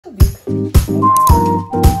Merci.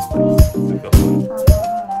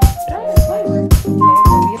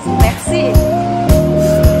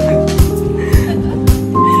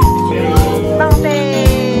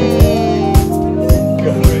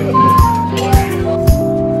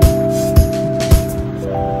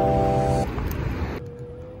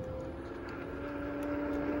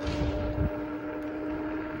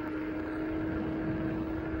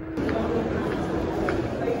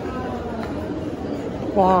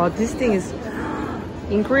 Wow, this thing is...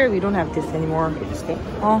 In Korea, we don't have this anymore.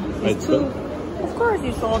 Oh, it's too... Of course,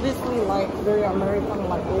 it's obviously like very American,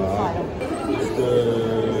 like inside. It's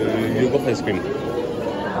the yogurt ice cream.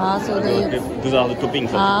 So they... Those are the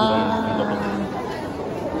toppings.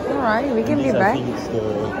 Alright, we can be back. I think it's the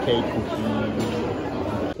cake cookie.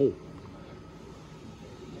 Oh.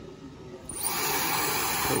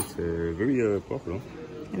 It's very powerful.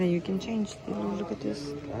 And then you can change. Look at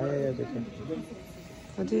this. Ah, yeah, okay.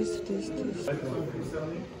 For this.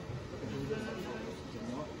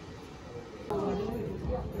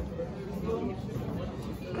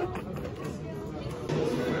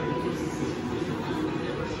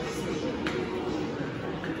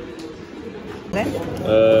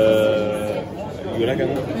 You like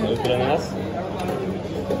ananas?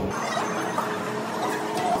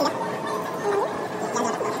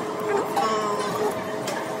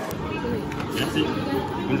 Merci.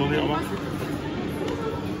 Bonne journée, au revoir.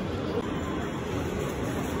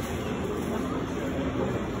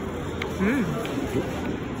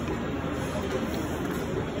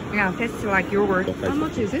 Yeah, tastes like yogurt. How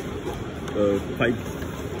much is it? 5.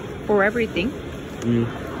 For everything?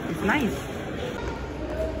 It's nice.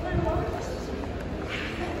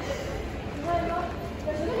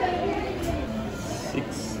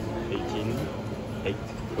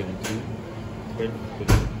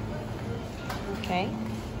 Okay.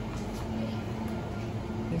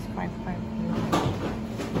 It's 5.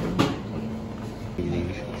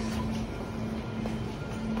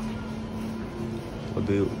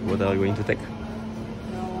 What are you going to take?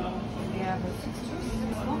 No, we have a 6 juice.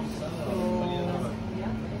 So,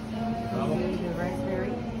 the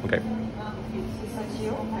raspberry. Okay.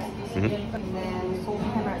 Pistachio. And then salt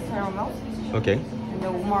caramel. Okay. And the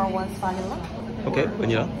Omar wants vanilla. Okay,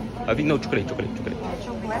 vanilla. I think no, chocolate. Chocolate. And then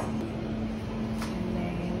chocolate.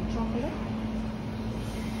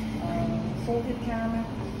 Salted caramel.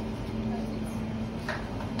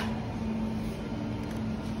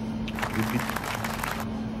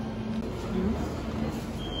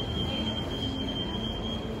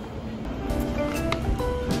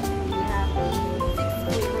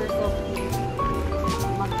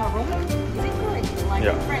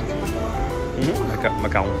 Yeah.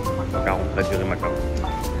 Macaron, Laduree macaron.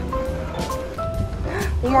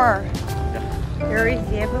 Omar, here is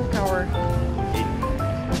the Eiffel Tower.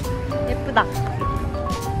 예쁘다.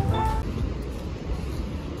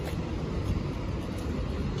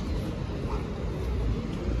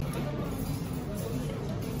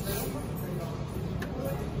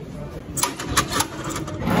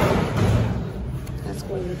 Let's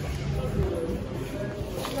go.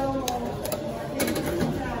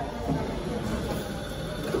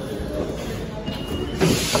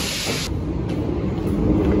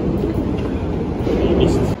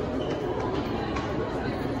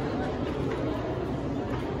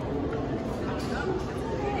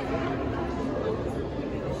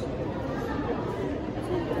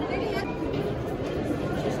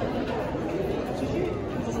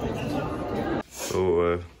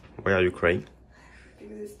 So, why are you crying?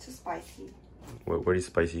 Because it's too spicy. What is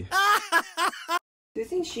spicy? Do you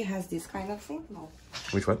think she has this kind of thing? No.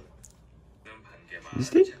 Which one? This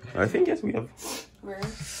thing? I think yes, we have. Where?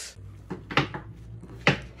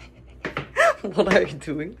 What are you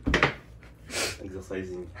doing?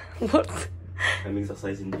 Exercising. What? I'm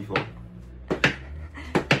exercising before.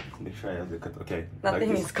 Make sure I have the cut. Okay.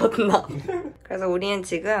 Nothing is cut now. 그래서 우리는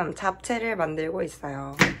지금 잡채를 만들고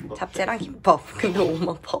있어요. 잡채랑 김밥. 근데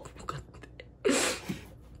엄마 바보 같아.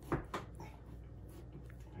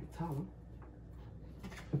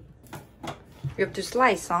 You have to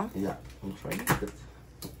slice, huh? Yeah, I'm trying it.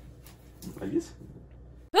 Like this?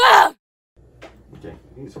 Okay, I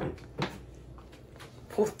think it's fine.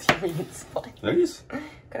 What do you mean it's fine? Like this?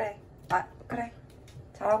 그래. 아, 그래.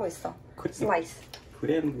 잘하고 있어. Slice.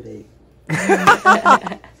 그래.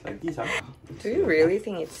 Like this, huh? Do you really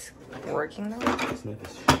think it's working now? It's not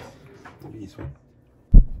this shit. Maybe this one.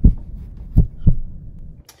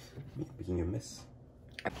 Making a mess.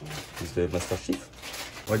 It's the master chef.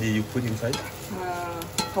 What did you put inside?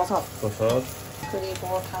 버섯. Bachir.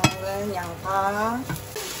 그리고 당근, 양파.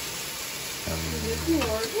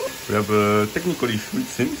 We have a technical issue, it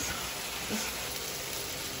seems.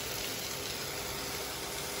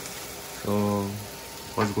 So,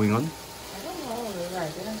 what's going on? I don't know, really. I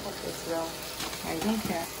didn't put this well. I don't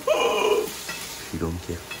care. You don't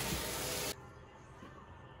care.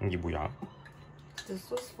 이게 뭐야? The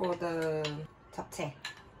sauce for the japchae.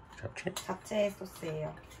 잡채? 잡채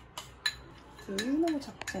소스예요. Do you know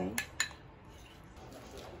japchae?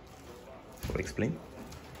 So explain.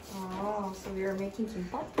 Oh, so we are making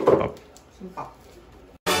kimbap? Oh. Kimbap.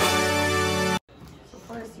 So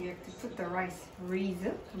first you have to put the rice. Riz.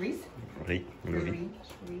 Riz. Riz. Riz. Riz.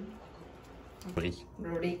 Riz. Riz.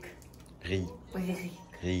 Riz. Allez,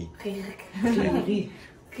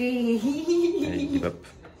 kimbap.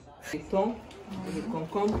 Les thon, les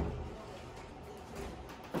concombres.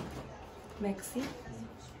 Merci.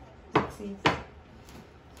 Merci.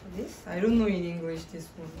 This? I don't know in English this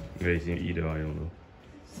one. Guys, either I don't know.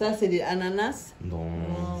 Ça, c'est des ananas. Non.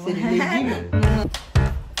 C'est des légumes.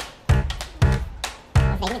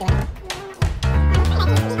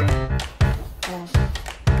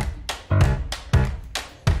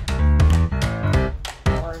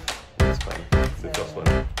 That's fine. It's the first one.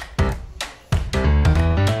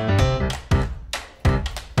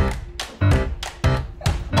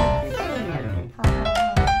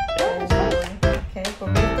 Okay, for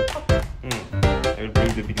me. I will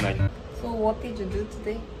bring the big knife. So what did you do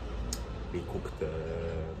today? We cooked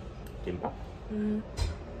kimbap.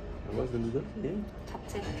 What's the noodle again?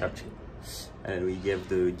 Japchae. Japchae. And we gave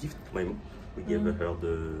the gift to my mom. We gave her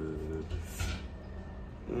the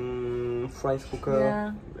rice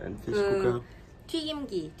cooker and fish cooker.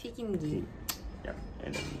 튀김기. Yeah,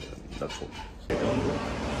 and then that's all.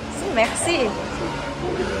 Merci.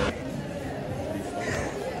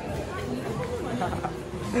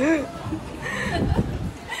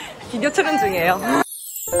 비디오 촬영 중이에요.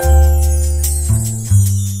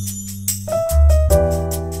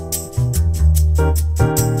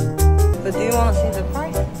 But do you want to see the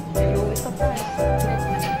price? You always surprise.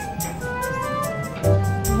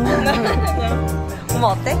 엄마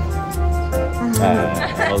어때? 비싸나?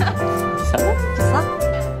 비싸?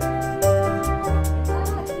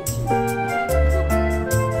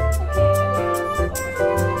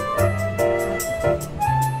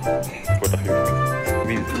 What are you doing?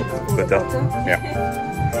 Mean butter. Yeah.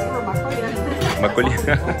 막걸리.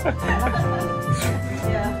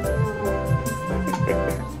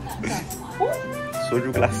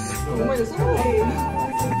 소주 glass.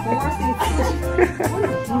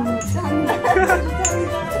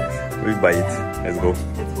 We buy it. Let's go.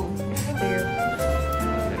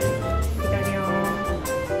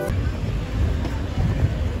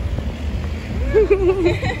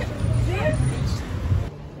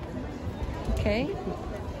 Okay.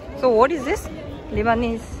 So what is this?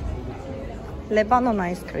 Lebanon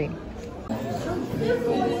ice cream.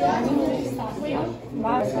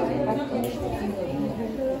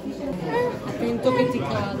 Attento che ti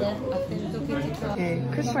cade. Attento che ti cade. 예,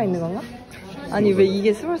 클 수가 있는 건가? 아니 왜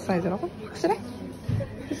이게 스몰 사이즈라고? 확실해?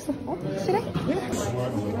 됐어. 확실해?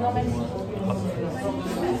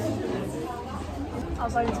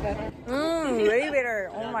 Way better.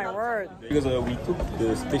 Oh my word. Because we took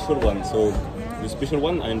the special one, so the special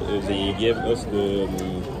one, and they gave us the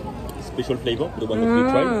special flavor, the one that we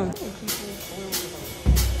tried.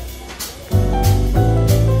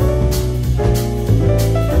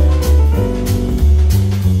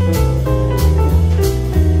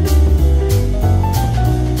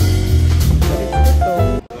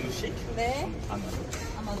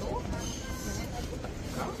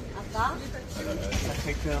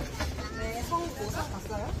 네, 성 모사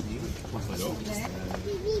봤어요? 봤어요?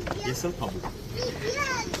 Yes, probably.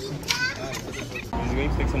 I'm going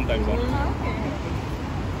to take some time.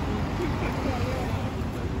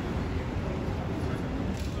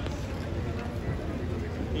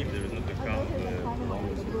 If there is not a car,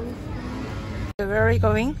 Where are we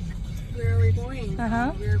going? Where are we going?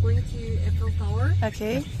 We are going to Eiffel Tower.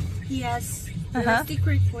 Okay. He has a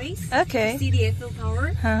secret place Okay. to see the Eiffel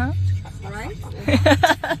Tower, Uh-huh. right?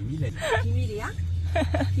 비밀이야?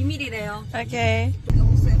 비밀이래요. Okay.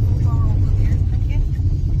 Also Eiffel Tower over there.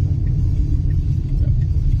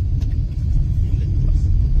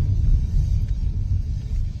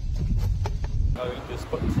 the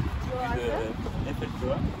spot with the Eiffel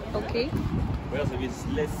Tower, Okay. where there is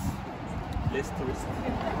less tourists.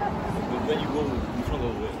 But when you go in front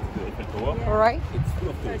of the Eiffel Tower, All right. it's full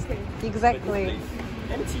of tourists. Exactly.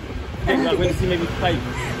 Empty. And we are going to see maybe 6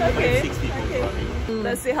 people.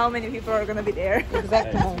 Let's see how many people are gonna be there.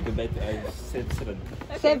 Exactly. The bet I said 7.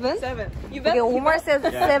 7? 7. You bet? Okay, Omar says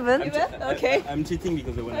 7. Okay. I'm cheating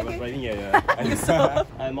because when I was Okay. driving, You saw.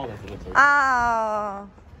 I'm more than 7. Sorry. Ah.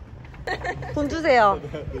 돈 주세요.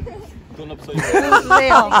 돈 없어요. 돈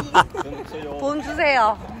주세요. 돈 없어요. 돈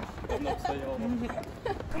주세요. 돈 없어요.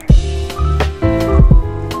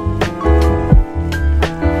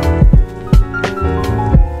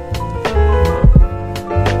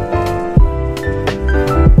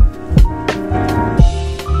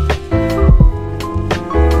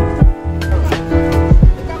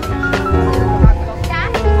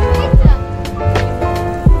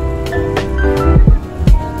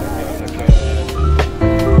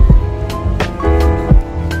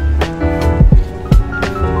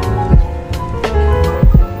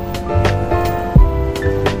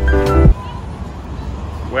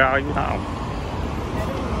 Where are you now?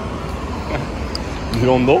 You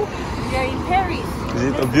don't know? We are in Paris. Is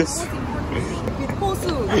it obvious? With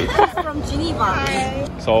Hosu from Geneva.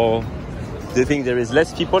 So, do you think there is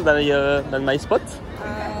less people than my spot?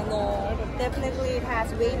 No, definitely it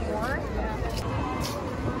has way more.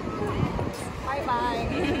 Bye bye.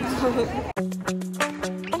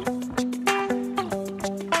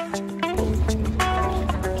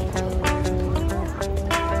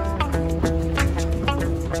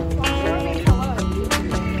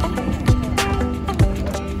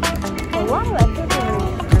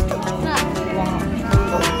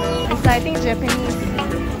 I think Japanese.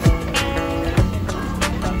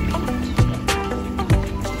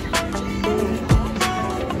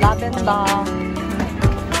 라벤더.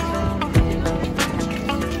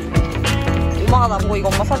 엄마가 나보고 이거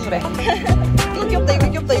엄마 사주래. 이거 귀엽다, 이거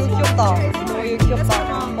귀엽다, 이거 귀엽다. 이거 귀엽다.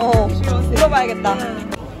 입어봐야겠다.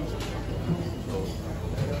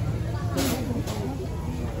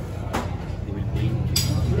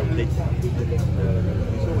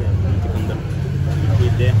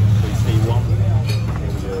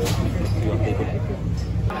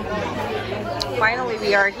 Finally,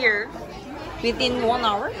 we are here. Within 1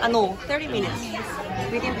 hour? No, 30 minutes.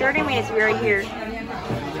 Within 30 minutes, we are here.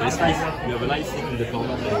 It's nice. We have a nice seat in the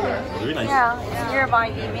corner. Very nice. Yeah, it's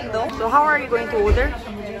nearby the window. So how are you going to order?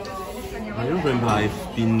 I don't remember.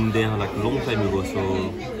 I've been there like a long time ago,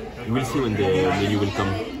 so you will see when the menu will come.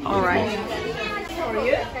 Alright.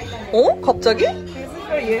 어? 갑자기? This is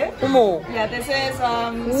for you. 어머. Yeah, this is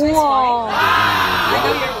Swiss wine. 우와. I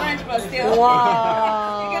know you're French, but still.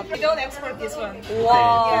 와. We don't export this one. 와.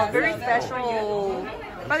 Yeah, Very so special.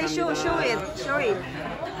 빨리 show it. Show it.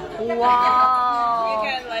 You 와.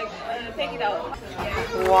 can like take it out.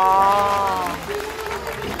 와.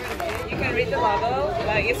 You can read the logo,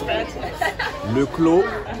 like it's French. Le clos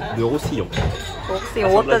de Roussillon. 혹시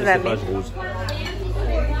what does that mean? Rose.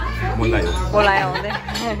 몰라요. 몰라요. 네.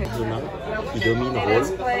 qui domine rôle.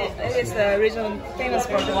 It is the region famous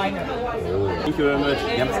for the wine. Thank you very much.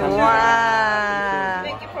 Merci. 와.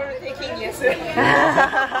 Thank you for taking yes.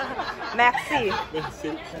 Merci. Merci.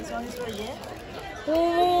 This one is for you.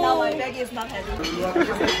 오. Now my bag is not heavy.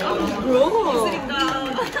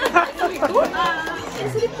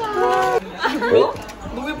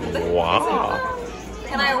 너무 예쁜데? 와.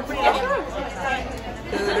 Can I open it up?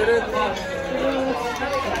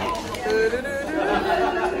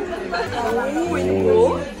 오, 이거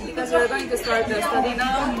뭐야? Because we're going to start the study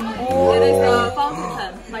now. It is the fountain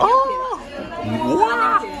pen. Like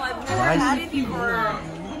Wow. I've never had it before.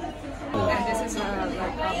 And this is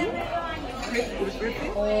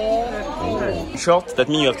Short, that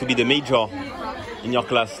means you have to be the major in your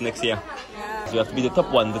class next year. So you have to be the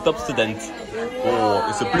top one, the top student. Oh,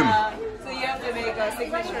 it's a plume. So you have to make a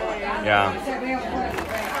signature. Yeah.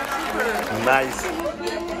 Nice.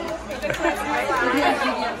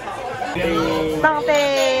 Santé.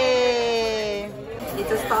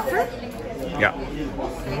 It's a starter. Yeah.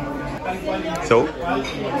 So?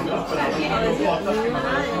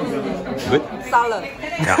 Good? Salad.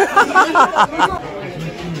 Yeah.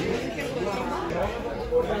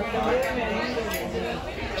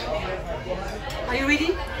 Are you ready?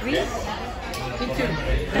 Oui. Me too.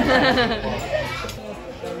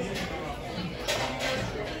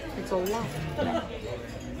 It's a lot.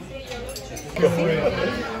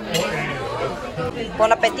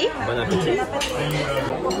 Bon appétit. Bon appétit.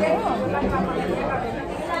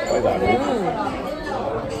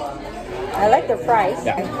 I like the fries.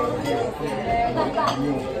 Yeah.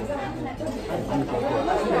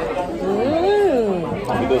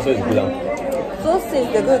 The sauce is good. Sauce is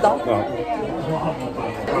the good, huh?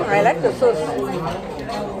 I like the sauce.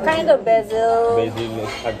 Kind of basil. Basil,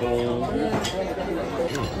 estragon.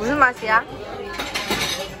 무슨 맛이야?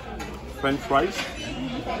 French fries.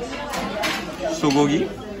 소고기.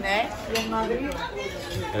 네.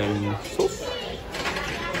 And sauce.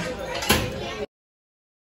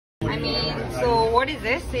 I mean, so what is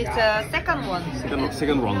this? It's a second one.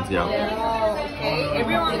 Second round, yeah. Oh, okay. Okay,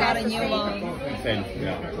 everyone got a new one. Same,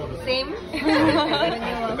 yeah. Same?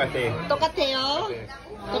 Okay. 똑같아요.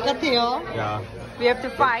 똑같아요. Yeah. We have to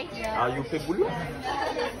fight. Are you people?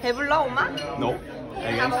 배불러, 엄마? No.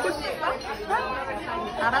 Again? 먹을 수 있어?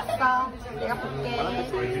 알았어. 내가 볼게. I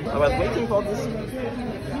was waiting for this.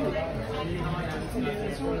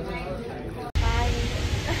 Bye.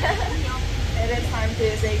 It is time to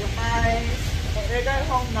say goodbye. We're going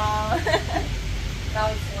home now. Now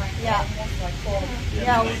it's like almost like 4.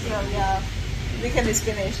 Yeah, we will, yeah. Weekend is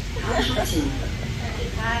finished.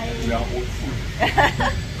 Bye. We are old food.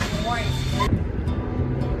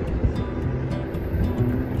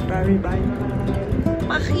 Bye bye.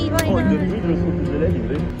 Marie, bye bye. Oh, 2 minutes, je trouve que je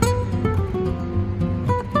l'ai,